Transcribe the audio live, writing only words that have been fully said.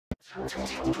Hello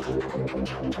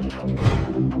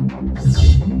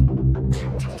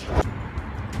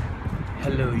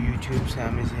YouTube,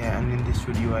 Sam is here, and in this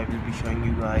video I will be showing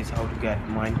you guys how to get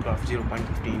Minecraft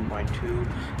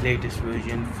 0.15.2 latest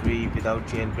version free without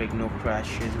jailbreak, no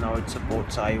crashes. Now it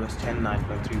supports iOS 10,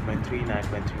 9.3.3,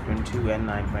 9.3.2 and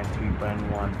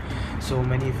 9.3.1. So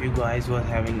many of you guys were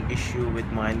having issue with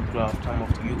Minecraft. Some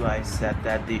of you guys said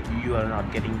that you are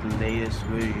not getting the latest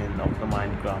version of the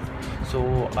Minecraft.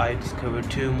 So I discovered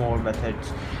two more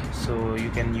methods so you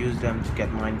can use them to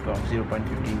get Minecraft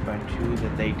 0.15.2, the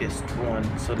latest one.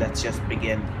 So let's just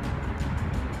begin.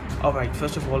 Alright,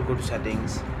 first of all, go to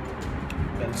settings,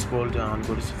 then scroll down,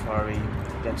 go to Safari,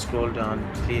 then scroll down,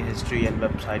 clear history and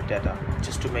website data,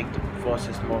 just to make the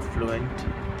process more fluent.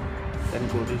 Then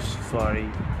go to Safari,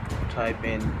 type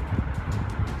in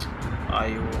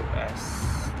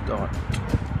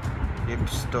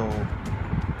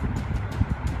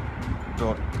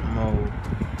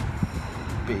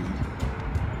ios.hipstore.mobi.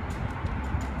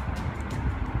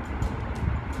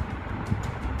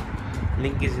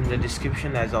 Link is in the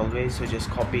description as always, so just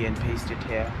copy and paste it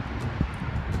here.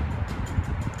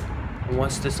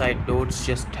 Once the site loads,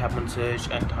 just tap on search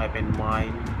and type in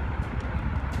Minecraft.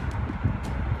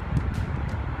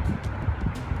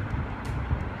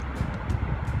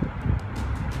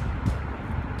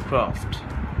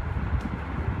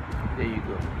 There you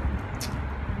go.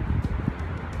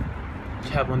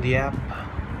 Tap on the app,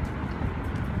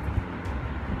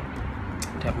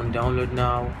 tap on download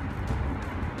now,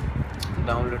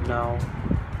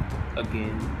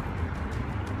 again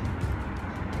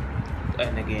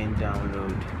and again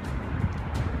download.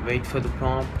 Wait for the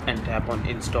prompt and tap on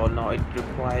install. Now it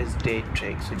requires date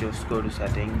track, so just go to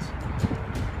settings,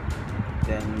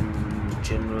 then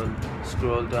general,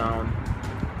 scroll down,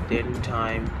 date and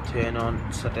time, turn on,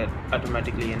 set it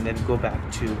automatically, and then go back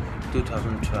to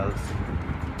 2012.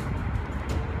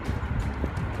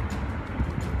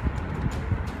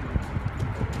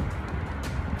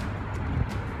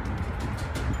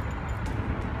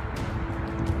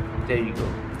 There you go.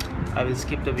 I will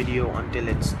skip the video until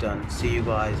it's done. See you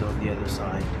guys on the other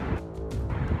side.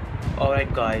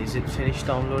 Alright guys, it's finished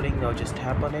downloading. Now just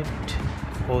tap on it.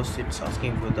 Of course it's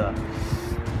asking for the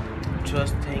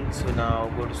trust thing, so now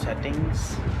go to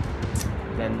settings,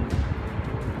 then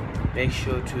make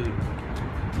sure to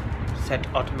set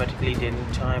automatically date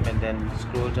and time, and then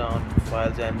scroll down to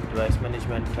files and device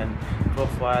management, then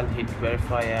profile, hit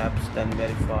verify apps, then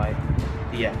verify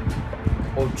the app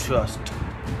or trust.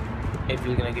 It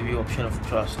will gonna give you option of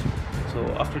trust.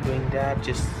 So after doing that,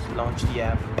 just launch the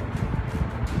app.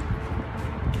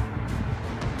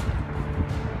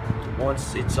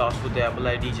 Once it's asked for the Apple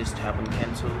ID, just tap on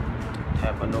cancel,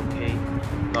 tap on OK,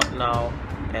 not now,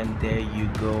 and there you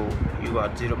go, you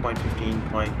got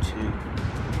 0.15.2.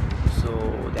 so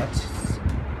that's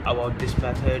about this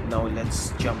method. Now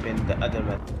let's jump in the other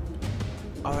method.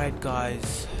 Alright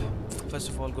guys, first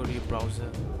of all go to your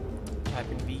browser, type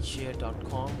in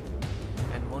vshare.com,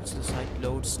 and once the site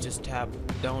loads, just tap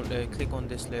down, click on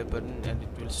this layer button, and it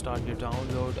will start your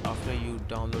download. After you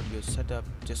download your setup,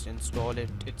 just install it.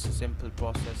 It's a simple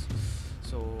process.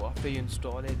 So after you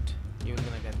install it, you're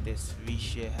gonna get this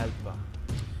vshare helper.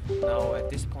 Now at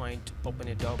this point, open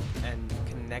it up and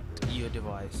connect your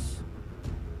device.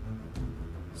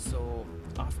 So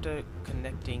after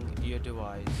connecting your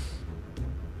device,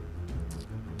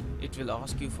 it will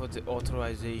ask you for the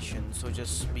authorization, so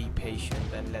just be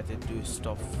patient and let it do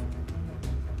stuff.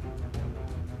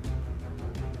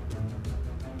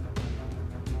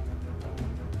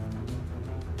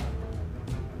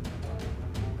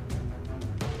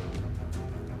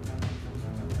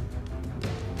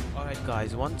 Alright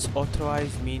guys, once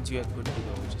authorized means you are good to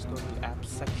go. Just go to the apps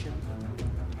section,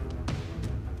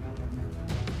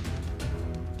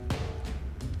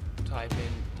 type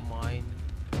in Minecraft.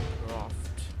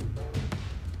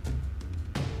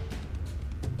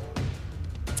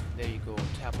 There you go,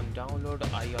 tap on download.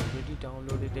 I already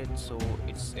downloaded it, so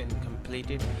it's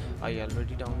completed. I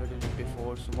already downloaded it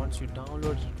before. So once you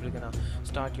download, it will gonna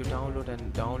start your download,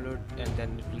 and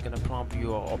then it will gonna prompt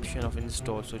you an option of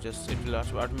install. So just it will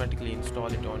automatically install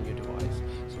it on your device.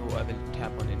 So I will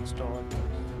tap on install.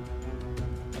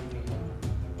 Okay,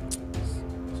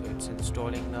 so it's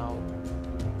installing now.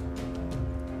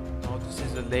 This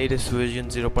is the latest version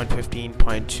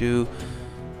 0.15.2.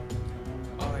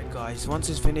 Alright guys, once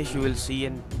it's finished, you will see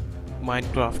in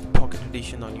Minecraft Pocket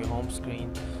Edition on your home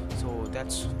screen. So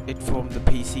that's it from the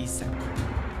PC section.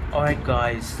 Alright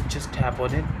guys, just tap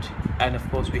on it, and of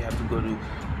course we have to go to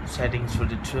settings for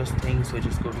the trust thing. So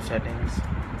just go to settings,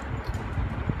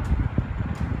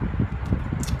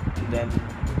 and then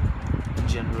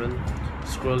general,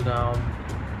 scroll down,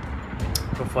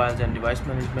 profiles and device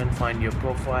management, find your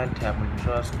profile, tap on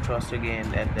trust again,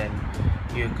 and then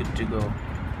you're good to go.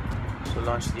 So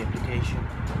launch the application,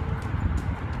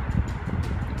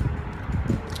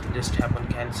 just tap on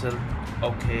cancel,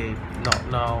 okay, not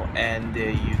now, and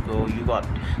there you go, you got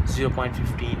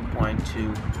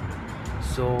 0.15.2.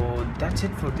 So that's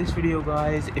it for this video,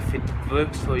 guys. If it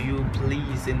works for you,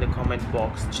 please in the comment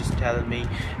box just tell me,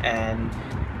 and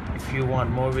if you want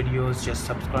more videos, just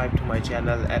subscribe to my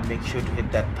channel and make sure to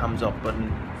hit that thumbs up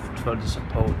button for the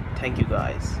support. Thank you,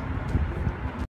 guys.